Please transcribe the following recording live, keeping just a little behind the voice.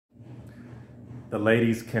the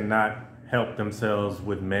ladies cannot help themselves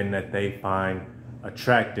with men that they find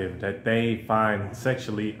attractive, that they find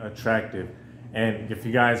sexually attractive. And if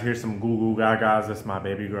you guys hear some goo goo gagas, that's my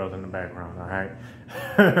baby girl in the background, all right?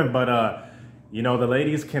 But, you know, the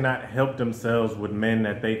ladies cannot help themselves with men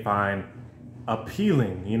that they find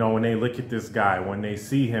appealing. You know, when they look at this guy, when they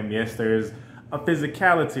see him, yes, there's a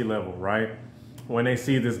physicality level, right? When they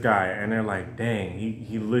see this guy and they're like, dang,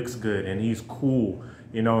 he looks good and he's cool.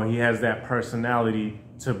 You know, he has that personality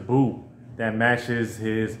to boot that matches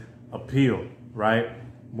his appeal, right?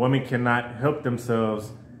 Women cannot help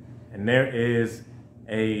themselves. And there is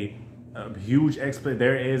an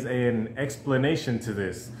explanation to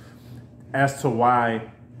this as to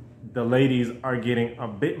why the ladies are getting a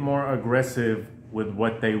bit more aggressive with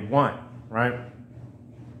what they want, right?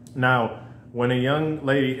 Now, when a young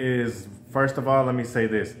lady is, first of all, let me say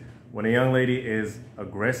this. When a young lady is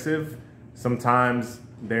aggressive, sometimes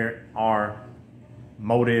there are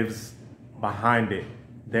motives behind it.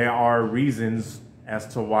 There are reasons as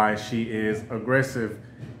to why she is aggressive,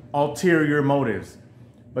 ulterior motives.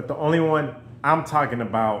 But the only one I'm talking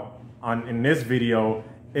about in this video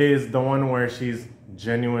is the one where she's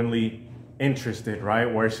genuinely interested, right?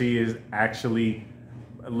 Where she is actually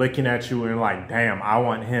looking at you and like, damn, I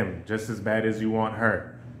want him just as bad as you want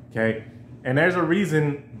her, okay? And there's a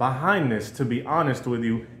reason behind this, to be honest with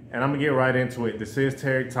you, and I'm gonna get right into it. This is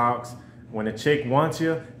Tarik Talks. When a chick wants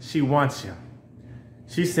you, she wants you.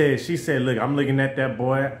 She said, look, I'm looking at that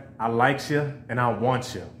boy, I like you and I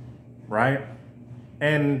want you, right?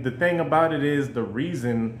 And the thing about it is, the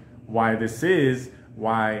reason why this is,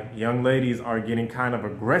 why young ladies are getting kind of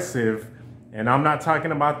aggressive, and I'm not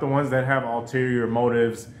talking about the ones that have ulterior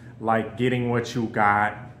motives, like getting what you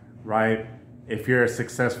got, right? If you're a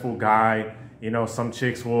successful guy, you know, some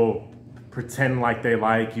chicks will pretend like they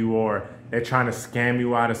like you, or they're trying to scam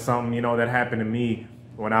you out of something. You know, that happened to me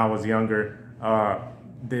when I was younger.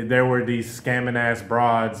 There were these scamming ass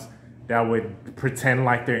broads that would pretend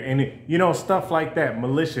like they're any, you know, stuff like that,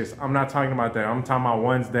 malicious. I'm not talking about that. I'm talking about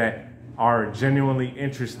ones that are genuinely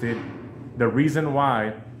interested. The reason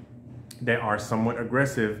why they are somewhat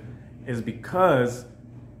aggressive is because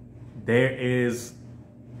there is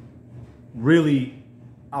really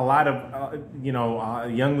a lot of,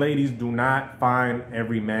 young ladies do not find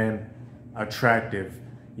every man attractive.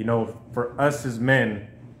 You know, for us as men,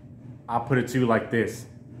 I'll put it to you like this.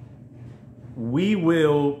 We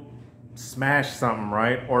will smash something,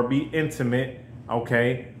 right? Or be intimate,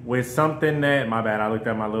 okay, with something that, my bad, I looked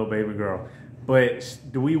at my little baby girl. But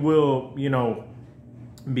we will, you know,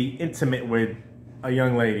 be intimate with a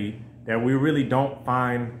young lady that we really don't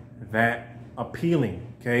find that appealing,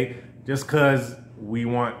 okay? Just because we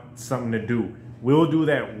want something to do. We'll do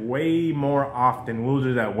that way more often. We'll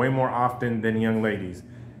do that way more often than young ladies.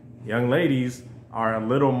 Young ladies are a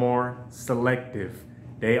little more selective.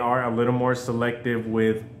 They are a little more selective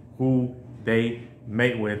with who they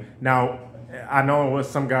mate with. Now, I know what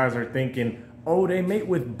some guys are thinking, oh, they mate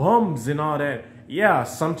with bums and all that. Yeah,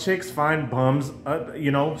 some chicks find bums,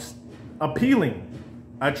 appealing,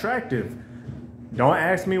 attractive. Don't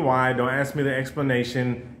ask me why. Don't ask me the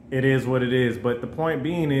explanation. It is what it is. But the point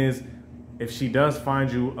being is, if she does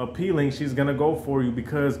find you appealing, she's going to go for you,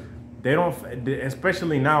 because they don't,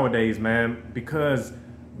 especially nowadays, man, because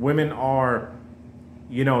women are,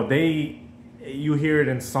 you know, you hear it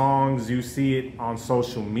in songs, you see it on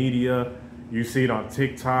social media, you see it on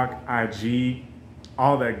TikTok, IG,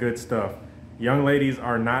 all that good stuff. Young ladies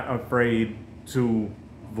are not afraid to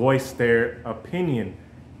voice their opinion.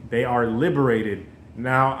 They are liberated.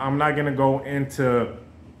 Now, I'm not gonna go into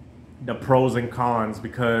the pros and cons,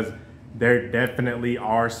 because there definitely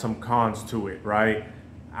are some cons to it, right?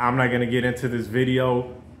 I'm not gonna get into this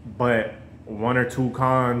video, but one or two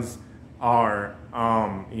cons are,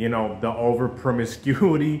 the over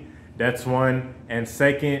promiscuity. That's one. And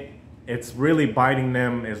second, it's really biting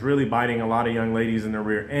a lot of young ladies in the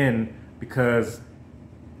rear end, because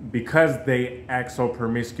they act so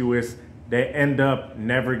promiscuous, they end up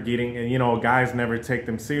never getting, and guys never take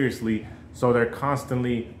them seriously, so they're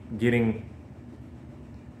constantly getting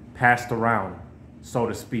passed around, so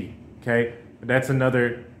to speak, okay? But that's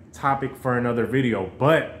another topic for another video.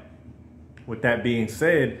 But with that being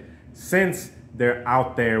said, since they're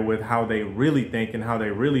out there with how they really think and how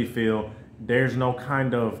they really feel, there's no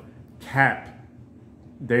kind of cap.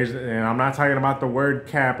 And I'm not talking about the word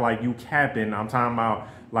cap like you capping. I'm talking about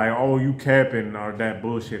like, oh, you capping, or that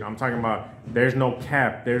bullshit. I'm talking about there's no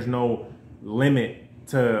cap. There's no limit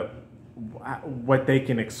to what they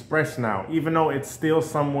can express now, even though it's still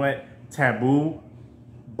somewhat taboo,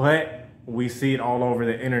 but we see it all over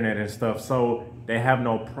the internet and stuff. So they have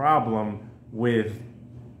no problem with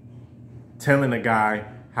telling a guy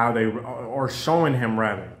how they, or showing him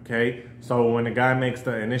rather, okay? So when a guy makes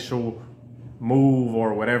the initial move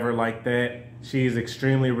or whatever like that, she is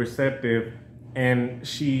extremely receptive and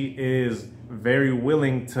she is very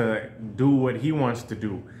willing to do what he wants to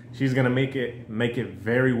do. She's gonna make it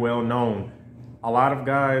very well known. A lot of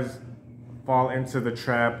guys fall into the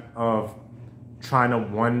trap of trying to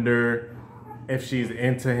wonder if she's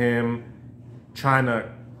into him, trying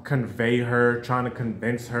to convey her, trying to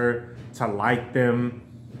convince her to like them,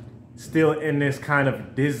 still in this kind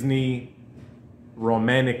of Disney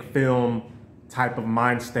romantic film type of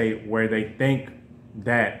mind state where they think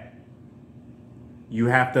that you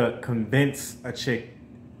have to convince a chick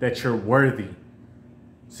that you're worthy.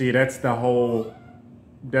 See, that's the whole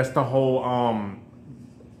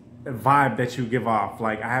vibe that you give off.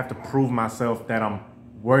 Like, I have to prove myself that I'm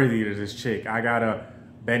worthy to this chick. I gotta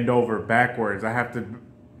bend over backwards. I have to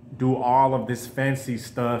do all of this fancy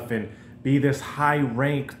stuff and be this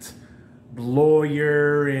high-ranked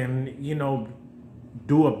lawyer and, you know,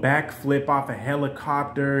 do a backflip off a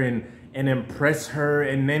helicopter and impress her,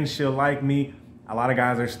 and then she'll like me. A lot of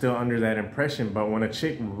guys are still under that impression, but when a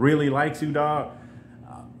chick really likes you, dog,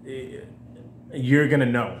 you're gonna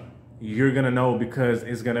know. You're gonna know because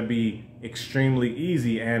it's gonna be extremely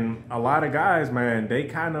easy. And a lot of guys, man, they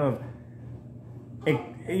kind of,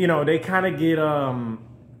 you know, they kind of get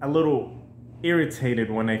a little irritated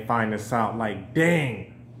when they find this out. Like,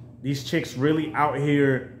 dang, these chicks really out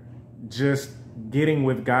here just getting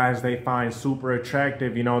with guys they find super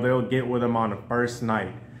attractive. You know, they'll get with them on the first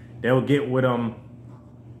night. They'll get with them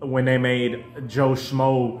when they made Joe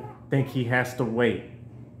Schmo think he has to wait.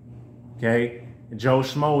 Okay? Joe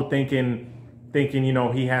Schmo thinking, you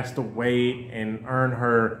know, he has to wait and earn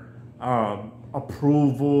her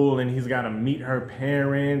approval, and he's got to meet her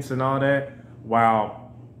parents and all that.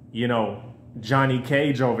 While, you know, Johnny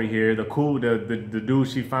Cage over here, the dude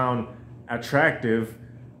she found attractive,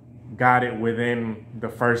 got it within the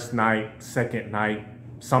first night, second night,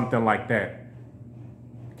 something like that.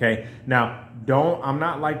 Okay? Now, I'm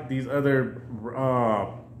not like these other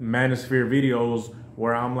manosphere videos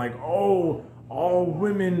where I'm like, oh, all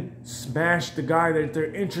women smash the guy that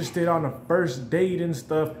they're interested on a first date and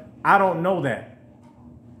stuff. I don't know that.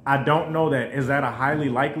 I don't know that. Is that a highly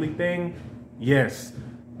likely thing? Yes.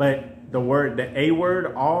 But the A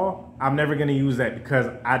word, all, I'm never going to use that because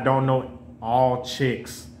I don't know all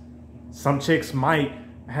chicks. Some chicks might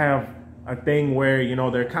have a thing where, you know,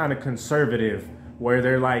 they're kind of conservative, where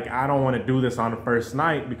they're like, I don't want to do this on the first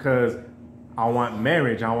night because I want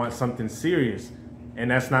marriage. I want something serious.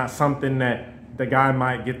 And that's not something that the guy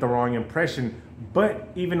might get the wrong impression. But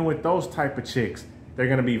even with those type of chicks, they're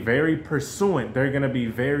going to be very pursuant. They're going to be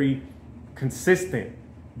very consistent.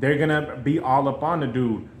 They're going to be all up on the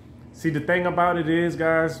dude. See, the thing about it is,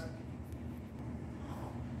 guys,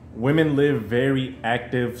 women live very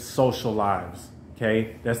active social lives.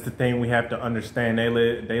 Okay, that's the thing we have to understand. They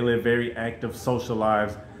live very active social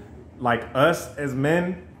lives. Like us as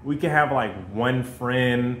men, we can have like one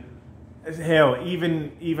friend. Hell,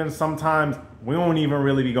 even sometimes we won't even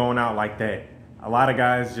really be going out like that. A lot of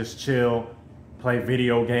guys just chill, play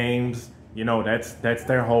video games. You know, that's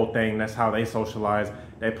their whole thing. That's how they socialize.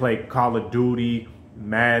 They play Call of Duty,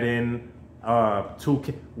 Madden,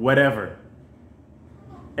 2K, whatever,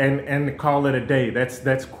 and call it a day.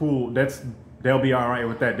 That's cool. They'll be all right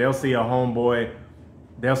with that. They'll see their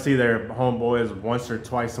homeboys once or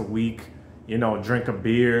twice a week. You know, drink a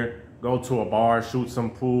beer, go to a bar, shoot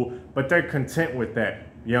some pool, but they're content with that.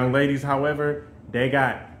 Young ladies, however, they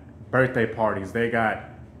got birthday parties, they got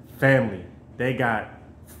family, they got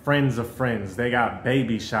friends of friends, they got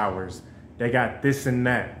baby showers, they got this and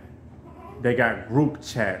that, they got group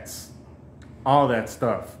chats, all that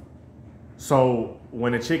stuff. So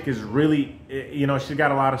when a chick is really, you know, she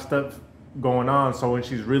got a lot of stuff going on, so when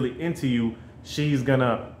she's really into you, she's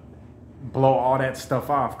gonna blow all that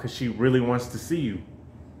stuff off because she really wants to see you.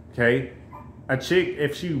 Okay, a chick,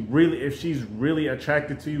 if she's really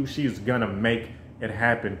attracted to you, she's gonna make it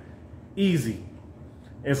happen. Easy.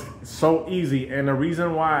 It's so easy. And the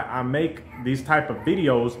reason why I make these type of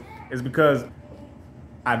videos is because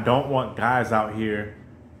I don't want guys out here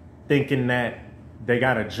thinking that they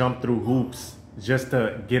gotta jump through hoops just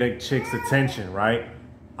to get a chick's attention, right?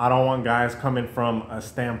 I don't want guys coming from a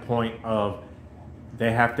standpoint of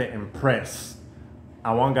they have to impress.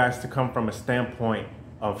 I want guys to come from a standpoint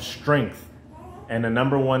of strength. And the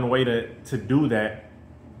number one way to do that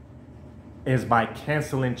is by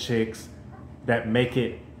canceling chicks that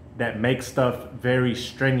make stuff very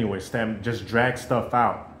strenuous, that just drag stuff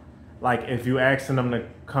out. Like if you asking them to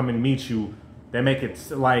come and meet you They make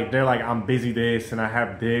it like, they're like, I'm busy this, and I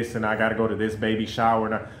have this, and I got to go to this baby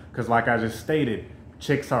shower. Because like I just stated,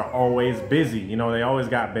 chicks are always busy. You know, they always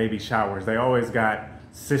got baby showers. They always got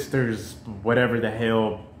sisters, whatever the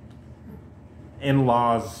hell,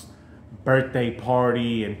 in-laws, birthday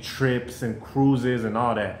party, and trips and cruises and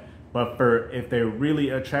all that. But if they're really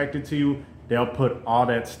attracted to you, they'll put all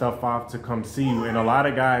that stuff off to come see you. And a lot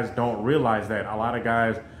of guys don't realize that. A lot of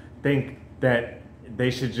guys think that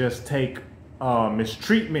they should just take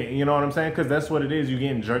mistreatment, you know what I'm saying? Because that's what it is. You're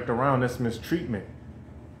getting jerked around. That's mistreatment.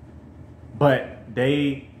 But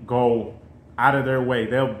they go out of their way.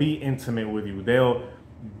 They'll be intimate with you. They'll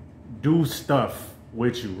do stuff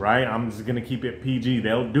with you, right? I'm just going to keep it PG.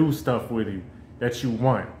 They'll do stuff with you that you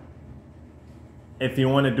want. If you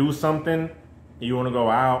want to do something, you want to go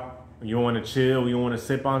out, you want to chill, you want to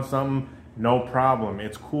sip on something, no problem.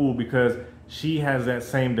 It's cool because she has that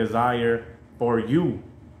same desire for you.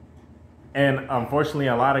 And unfortunately,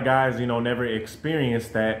 a lot of guys, you know, never experience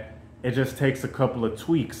that. It just takes a couple of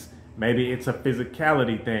tweaks. Maybe it's a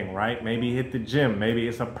physicality thing, right? Maybe hit the gym. Maybe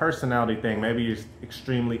it's a personality thing. Maybe you're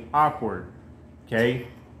extremely awkward, okay?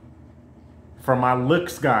 For my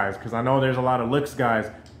looks guys, because I know there's a lot of looks guys,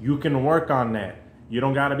 you can work on that. You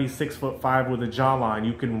don't got to be 6'5" with a jawline.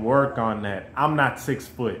 You can work on that. I'm not 6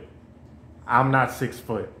 foot. I'm not 6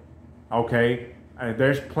 foot. Okay?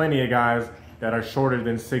 There's plenty of guys that are shorter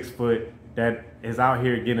than 6 foot that is out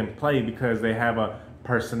here getting played because they have a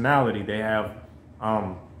personality. They have,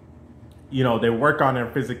 you know, they work on their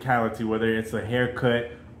physicality, whether it's a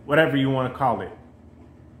haircut, whatever you want to call it.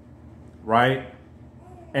 Right?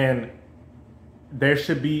 And there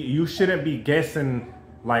should be, you shouldn't be guessing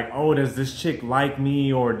like, oh, does this chick like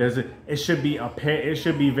me, or does it? It should be it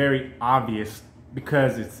should be very obvious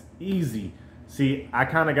because it's easy. See, I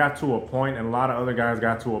kind of got to a point, and a lot of other guys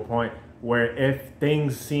got to a point where if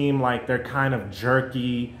things seem like they're kind of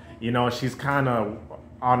jerky, you know, she's kind of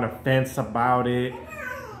on the fence about it.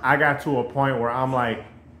 I got to a point where I'm like,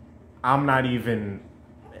 I'm not even.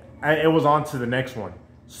 It was on to the next one,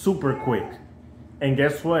 super quick. And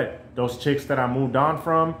guess what? Those chicks that I moved on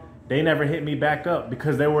from, they never hit me back up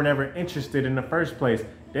because they were never interested in the first place.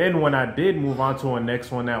 Then when I did move on to a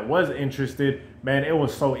next one that was interested, man, it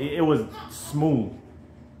was smooth.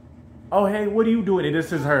 Oh, hey, what are you doing?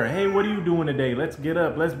 This is her. Hey, what are you doing today? Let's get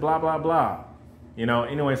up. Let's blah, blah, blah. You know,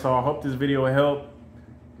 anyway, so I hope this video helped.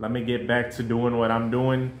 Let me get back to doing what I'm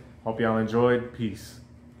doing. Hope y'all enjoyed. Peace.